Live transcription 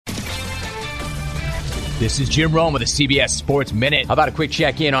This is Jim Rome with the CBS Sports Minute. How about a quick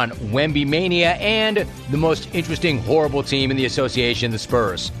check-in on Wemby Mania and the most interesting, horrible team in the association, the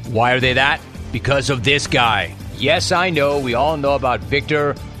Spurs. Why are they that? Because of this guy. Yes, I know. We all know about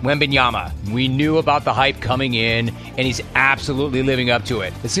Victor Wembanyama. We knew about the hype coming in, and he's absolutely living up to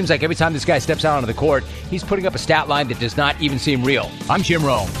it. It seems like every time this guy steps out onto the court, he's putting up a stat line that does not even seem real. I'm Jim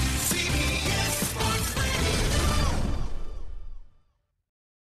Rome.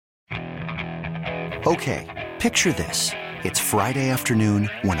 Okay, picture this. It's Friday afternoon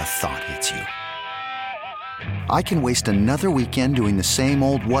when a thought hits you. I can waste another weekend doing the same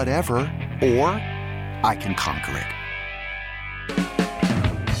old whatever, or I can conquer it.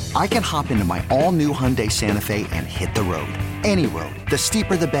 I can hop into my all-new Hyundai Santa Fe and hit the road. Any road. The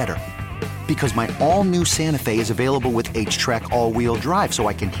steeper, the better. Because my all-new Santa Fe is available with H-Track all-wheel drive, so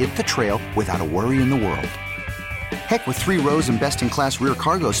I can hit the trail without a worry in the world. Heck, with 3 rows and best-in-class rear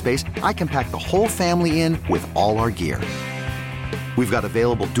cargo space, I can pack the whole family in with all our gear. We've got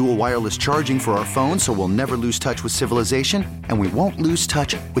available dual wireless charging for our phones, so we'll never lose touch with civilization, and we won't lose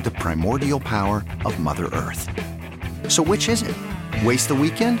touch with the primordial power of Mother Earth. So which is it? Waste the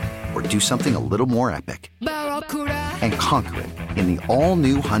weekend or do something a little more epic? And conquer it in the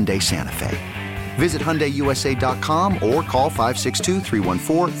all-new Hyundai Santa Fe. Visit HyundaiUSA.com or call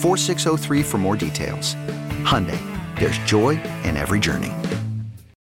 562-314-4603 for more details. Hyundai. There's joy in every journey.